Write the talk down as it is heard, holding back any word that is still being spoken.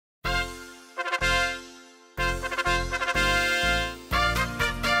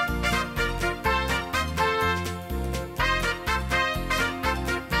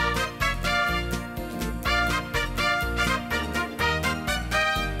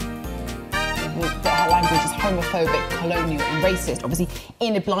language is homophobic, colonial and racist. Obviously,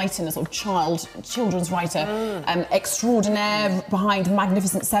 Enid Blyton, a sort of children's writer, extraordinaire, behind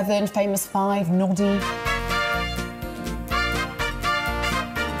Magnificent Seven, Famous Five, Noddy.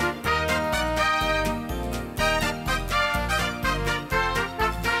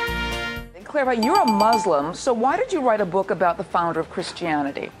 Clara, you're a Muslim, so why did you write a book about the founder of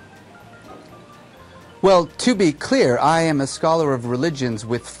Christianity? Well, to be clear, I am a scholar of religions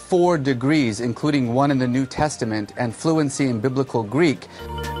with 4 degrees, including one in the New Testament, and fluency in Biblical Greek.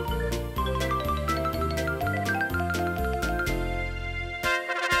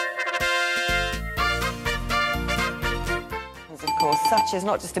 Of course, such as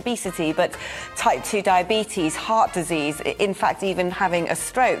not just obesity, but type 2 diabetes, heart disease, in fact, even having a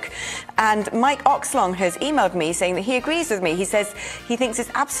stroke. And Mike Oxlong has emailed me saying that he agrees with me. He says he thinks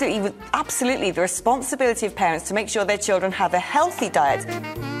it's absolutely the responsibility of parents to make sure their children have a healthy diet.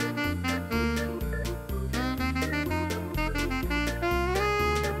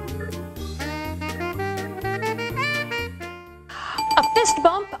 A fist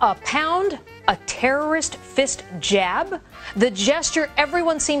bump, a pound, a terrorist fist jab. The gesture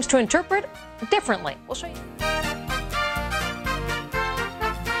everyone seems to interpret differently. We'll show you.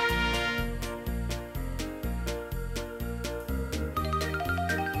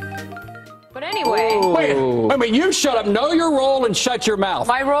 But anyway... Wait a minute, you shut up. Know your role and shut your mouth.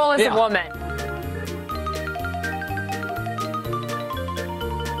 My role as a woman.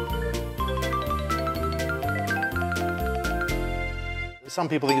 Some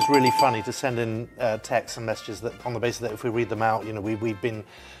people think it's really funny to send in texts and messages that, on the basis that if we read them out, you know, we've been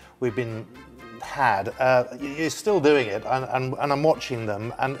had. You're still doing it, and I'm watching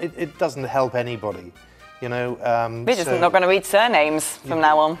them, and it doesn't help anybody, you know. We're just not going to read surnames from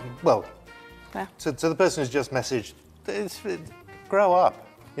now on. Well, yeah. So the person who's just messaged, grow up,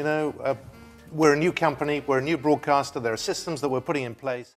 you know. We're a new company, we're a new broadcaster. There are systems that we're putting in place.